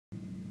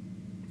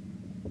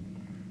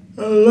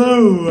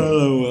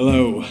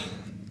Hello.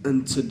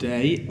 And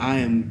today I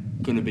am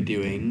going to be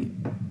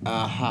doing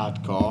a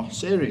hardcore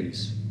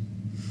series.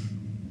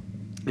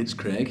 It's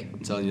Craig, I'm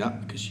telling you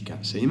that because you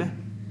can't see me.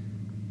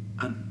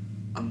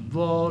 And I'm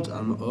bored,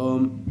 I'm at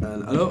home,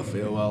 and I don't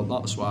feel well,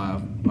 that's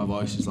why my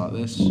voice is like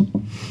this.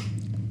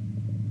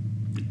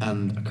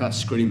 And I can't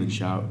scream and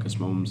shout because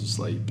my mum's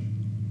asleep.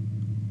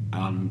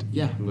 And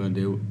yeah, I'm going to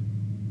do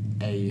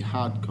a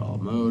hardcore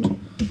mode.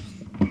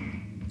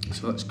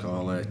 So let's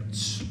call it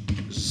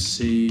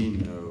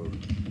Xenophage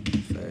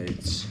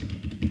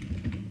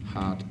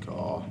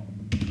Hardcore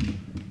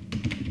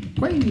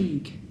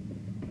Quake.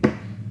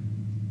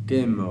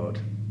 Game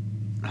mode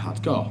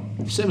Hardcore.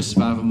 Same as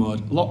survival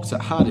mode, locked at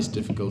hardest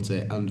difficulty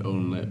and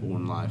only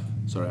one life.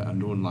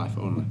 And one life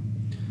only.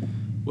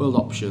 World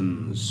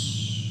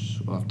options.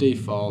 We'll have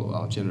default,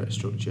 we'll have generate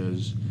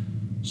structures.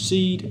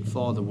 Seed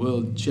for the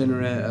world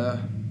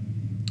generator.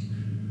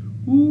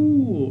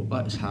 Ooh,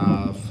 let's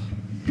have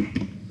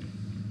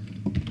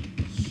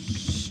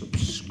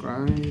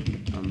subscribe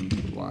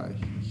and like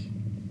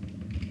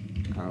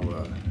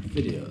our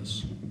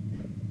videos.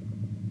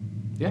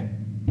 Yeah?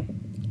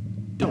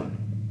 Done.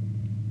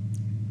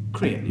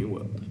 Create a new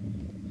world.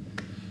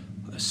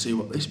 Let's see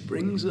what this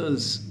brings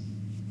us.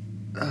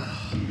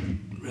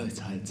 I'm really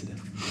tired today.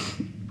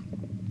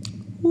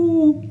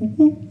 Ooh.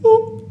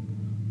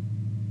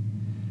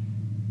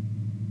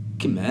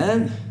 Come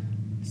on.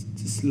 It's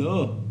too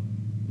slow.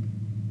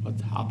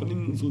 What's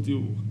happening with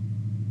you?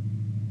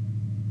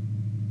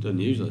 Doesn't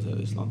usually take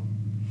this long.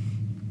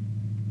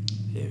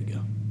 Here we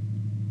go.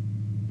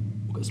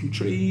 We've got some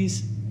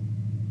trees,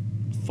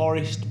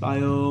 forest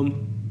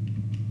biome.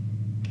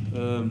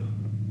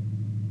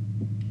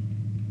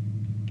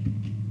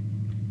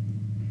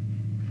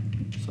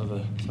 Let's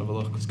have a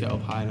look. Let's get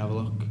up high and have a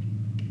look.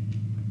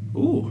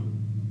 Ooh,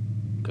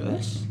 look at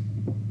this.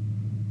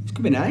 This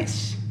could be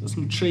nice. Got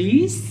some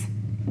trees.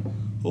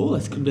 Oh,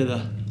 this could be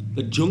the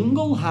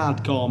jungle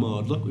hardcore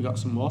mode. Look, we got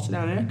some water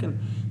down here. Can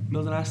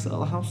build a nice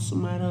little house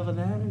somewhere over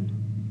there.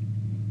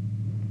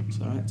 It's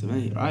alright to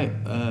me. Right,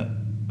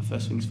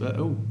 first things first.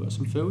 Oh, got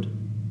some food.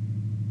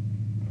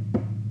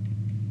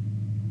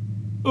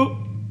 Oh!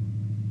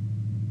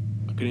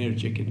 I can hear a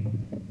chicken.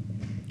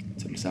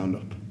 Turn the sound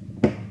up.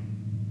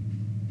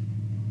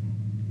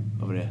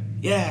 Over here.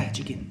 Yeah,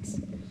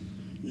 chickens!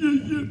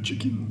 Yeah,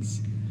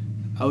 chickens!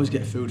 I always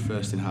get food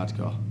first in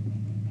hardcore.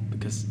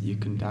 Because you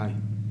can die.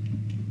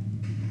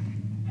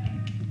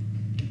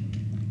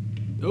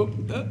 Oh,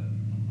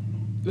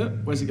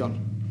 where's it gone?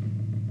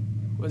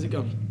 Where's it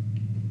gone?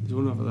 There's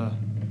one over there.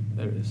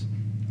 There it is.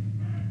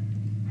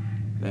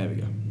 There we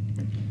go.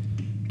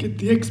 Get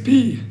the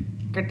XP!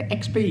 Get the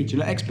XP! Do you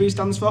know what XP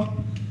stands for?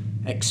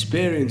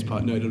 Experience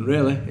point. No, it doesn't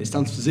really. It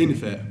stands for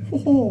Xenophage.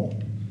 Ho-ho!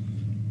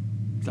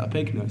 Is that a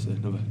pig? No, it's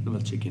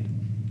another chicken.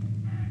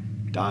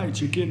 Die,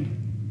 chicken!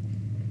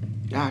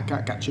 Ah, I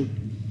can't catch him.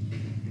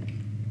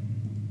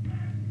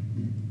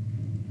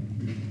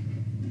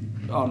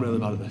 Oh, I'm really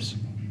bad at this.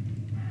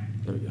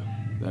 There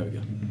we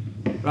go.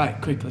 Right,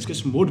 quick, let's get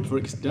some wood before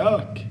it gets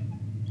dark.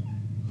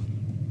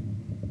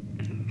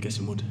 Get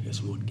some wood. Get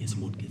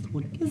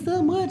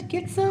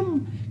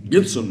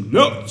some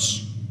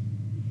nuts!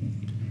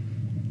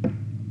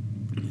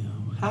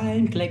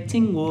 I'm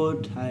collecting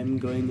wood. I'm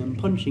going and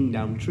punching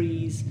down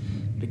trees.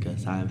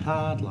 Because I'm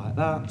hard like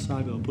that, so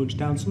I go punch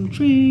down some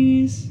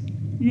trees.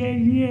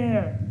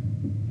 Yeah.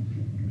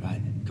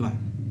 Right, come on.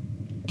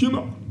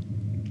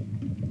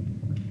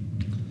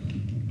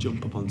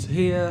 Jump up onto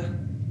here.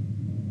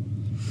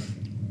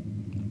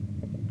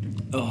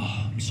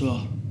 Oh, I'm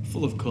so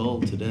full of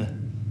cold today.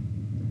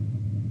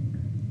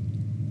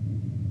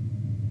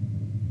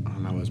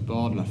 And I was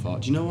bored and I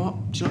thought, do you know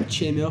what?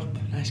 Cheer me up?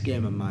 Nice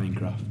game of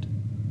Minecraft.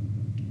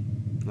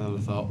 And I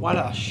thought, why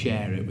don't I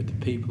share it with the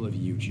people of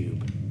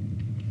YouTube?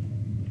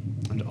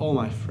 And all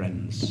my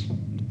friends,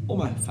 and all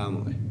my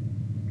family.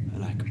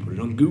 And I can put it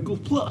on Google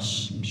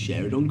Plus and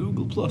share it on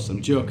Google Plus.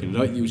 I'm joking,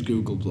 I don't use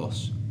Google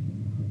Plus.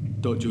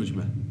 Don't judge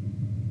me.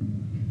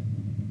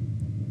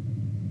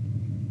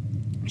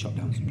 Chop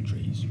down some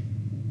trees.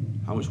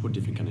 How much wood do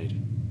you think I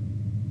need?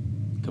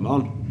 Come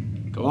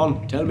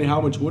on, tell me how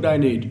much wood I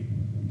need.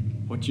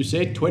 What you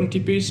say, 20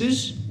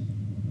 pieces?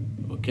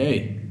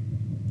 Okay.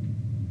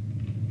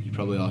 You're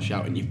probably all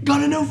shouting, you've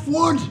got enough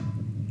wood!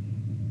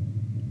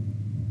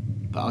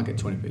 But I'll get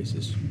 20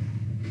 pieces.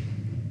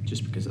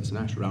 Just because that's a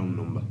nice round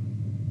number.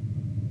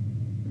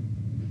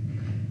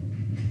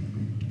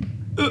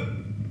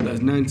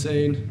 There's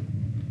 19.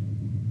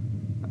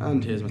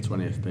 And here's my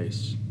 20th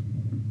piece.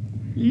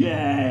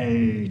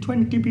 Yay!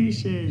 20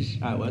 pieces!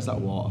 Alright, where's that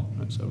water?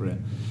 That's over here.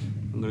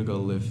 I'm gonna go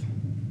live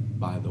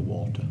by the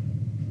water.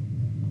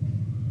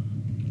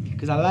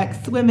 Because I like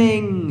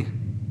swimming!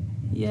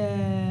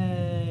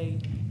 Yay!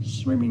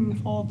 Swimming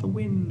for the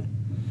win.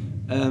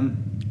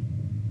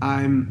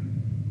 I'm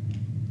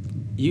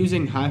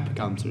using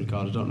Hypercam to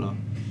record, I don't know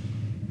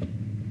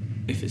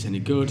if it's any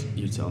good,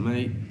 you tell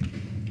me.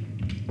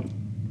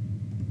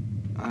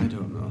 I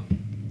don't know.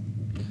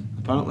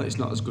 Apparently it's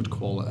not as good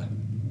quality.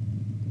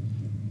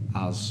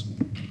 as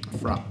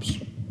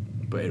Fraps,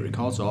 but it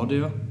records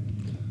audio,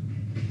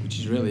 which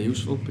is really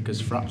useful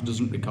because Fraps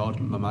doesn't record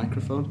my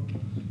microphone,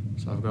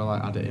 so I've got to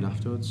like add it in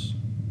afterwards.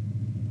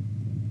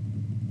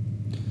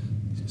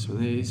 Some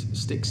of these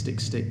sticks,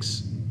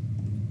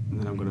 and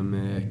then I'm going to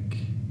make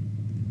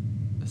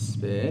a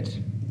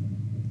spade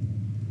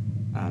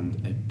and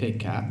a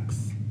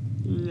pickaxe.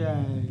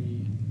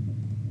 Yay!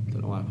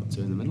 Don't know why I put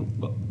 2 in the middle,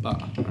 but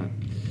right.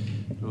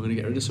 We're going to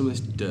get rid of some of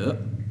this dirt.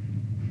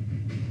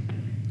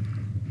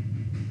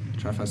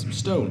 Try to find some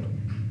stone.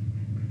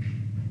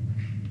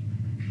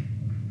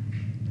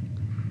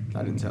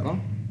 That didn't take long.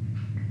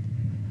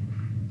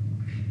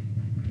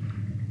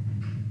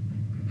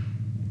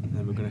 And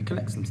then we're going to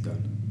collect some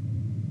stone.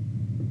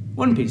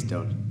 1 piece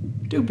stone,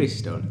 2 piece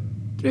stone,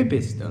 3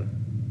 piece stone,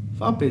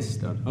 4 piece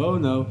stone. Oh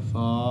no,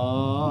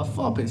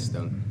 4 piece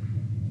stone,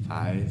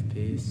 5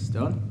 piece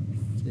stone,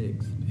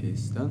 6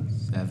 piece stone,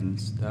 7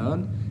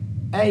 stone,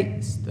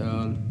 8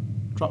 stone.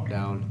 Drop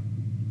down.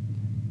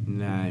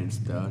 9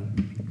 stone,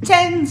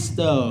 10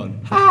 stone.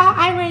 Ha!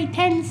 I weigh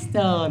 10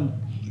 stone.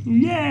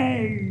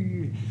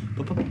 Yay!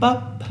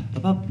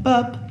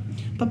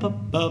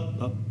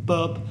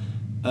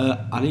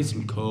 I need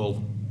some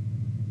coal.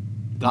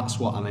 That's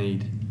what I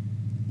need.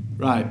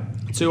 Right,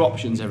 2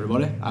 options,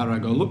 everybody. Either I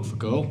go look for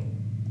coal,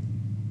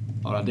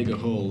 or I dig a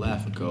hole there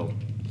for coal.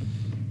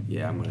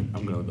 Yeah, I'm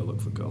gonna go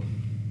look for coal.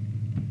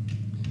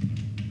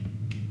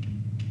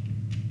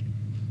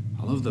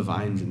 I love the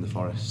vines in the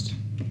forest.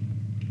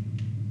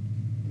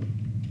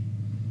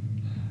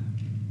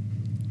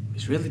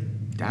 It's really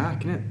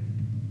dark, isn't it?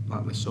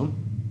 Like the sunlight.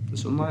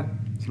 There's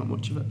not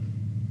much of it.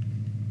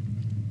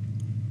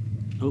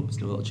 Oh, there's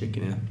no little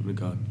chicken here. I'm gonna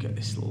go get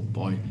this little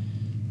boy.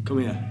 Come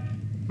here.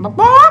 Oh,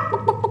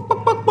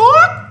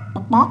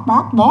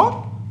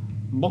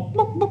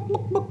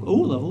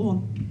 level 1.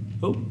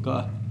 Oh,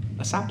 got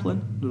a sapling.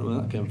 Don't know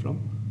where that came from.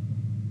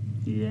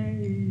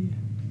 Yay!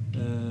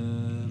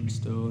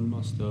 Stone,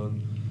 more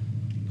stone,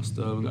 more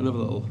stone. We've got another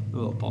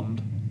little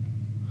pond.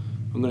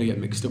 I'm gonna get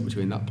mixed up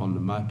between that pond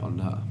and my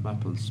pond. My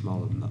pond's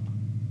smaller than that.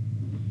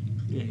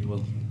 Yeah,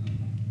 well,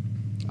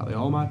 are they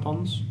all my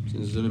ponds?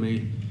 Since there's only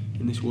me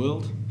in this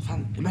world.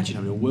 Imagine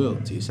having a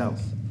world to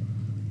yourself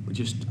with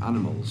just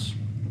animals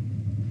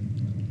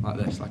like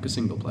this, like a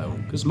single player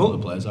one. Because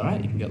multiplayer's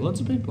alright, you can get loads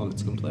of people on it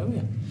to come play with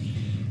you.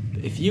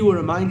 But if you were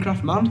a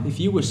Minecraft man, if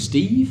you were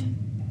Steve,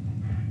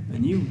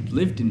 and you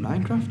lived in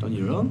Minecraft on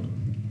your own,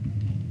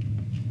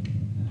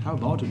 how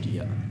bored would you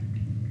get?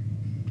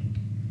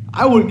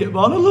 I wouldn't get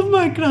bored, I love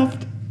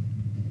Minecraft!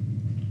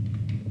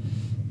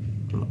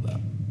 Not that.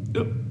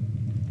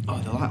 Oh,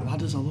 they're like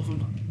ladders, I love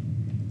them.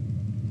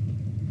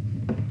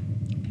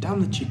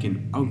 Damn the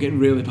chicken. I'm getting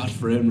really bad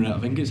frame rate. I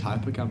think it's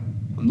Hypercam.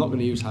 I'm not going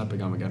to use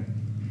Hypercam again.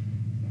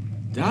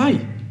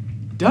 Die!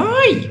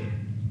 Die!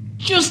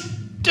 Just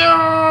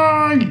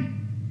die!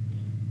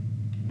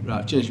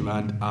 Right, changed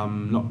my mind.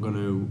 I'm not going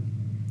to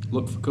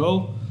look for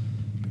coal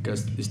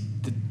because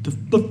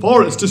the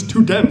forest is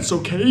too dense,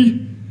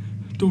 okay?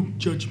 Don't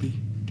judge me.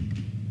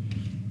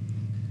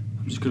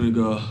 I'm just gonna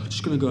go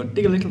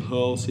dig a little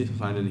hole, see if I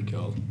find any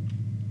coal.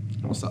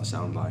 What's that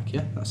sound like?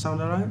 Yeah, that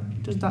sound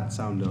alright? Does that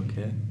sound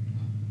okay?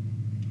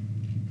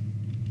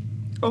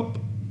 Up.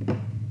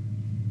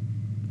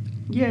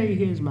 Yay,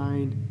 here's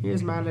mine.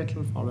 Here's my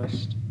little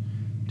forest.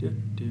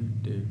 Down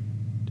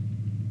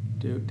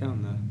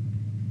there.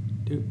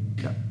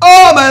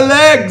 Oh, my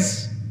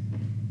legs!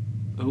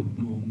 Oh,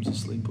 Mum's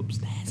asleep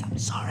upstairs. I'm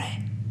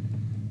sorry.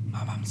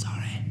 Mum, I'm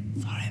sorry.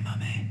 Sorry,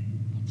 Mummy.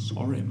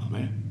 Sorry,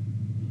 Mummy.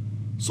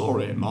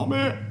 Sorry,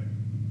 Mummy.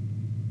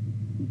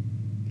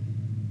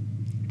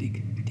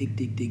 Dig.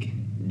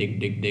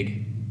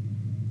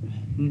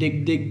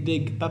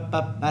 Dig, ba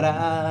ba ba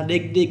da.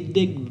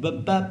 Dig, ba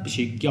ba.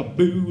 Shake your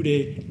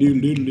booty,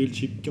 little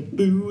shake your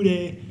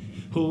booty.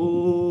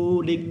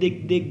 Oh,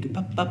 dig,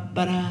 ba ba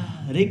ba da.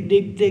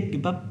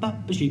 Dig, ba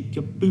ba. Shake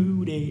your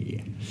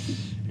booty,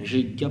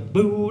 shake your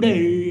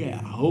booty.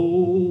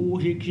 Oh,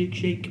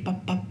 shake, ba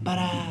ba ba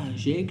da.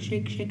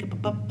 Shake, ba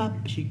ba ba.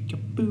 Shake your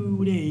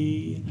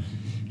booty,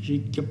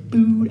 shake your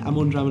booty. I'm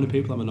wondering how many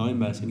people I'm annoying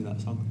by singing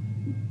that song.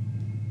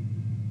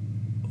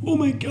 Oh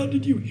my God,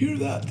 did you hear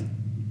that?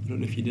 I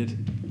don't know if you did.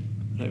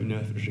 I don't even know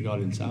if it's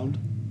recording sound.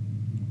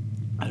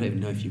 I don't even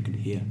know if you can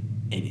hear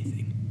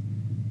anything.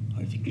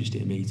 Or if you can just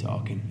hear me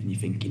talking and you're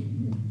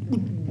thinking,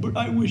 but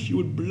I wish you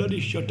would bloody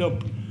shut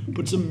up.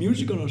 Put some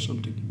music on or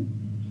something.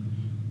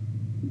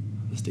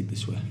 Let's dig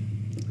this way.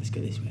 Let's go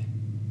this way.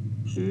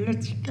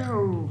 Let's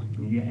go.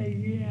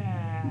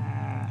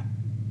 Yeah.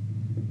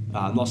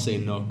 I'm not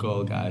saying no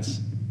coal,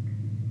 guys.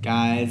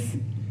 Guys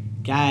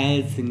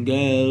and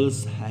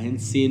girls, I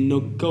ain't seeing no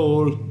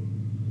coal.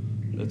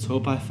 Let's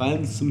hope I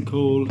find some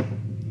coal.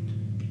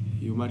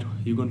 You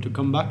going to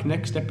come back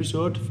next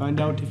episode to find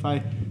out if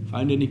I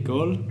find any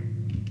coal?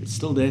 It's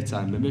still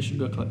daytime. Maybe I should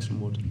go collect some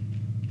wood.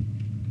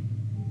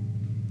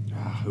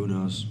 Who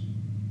knows?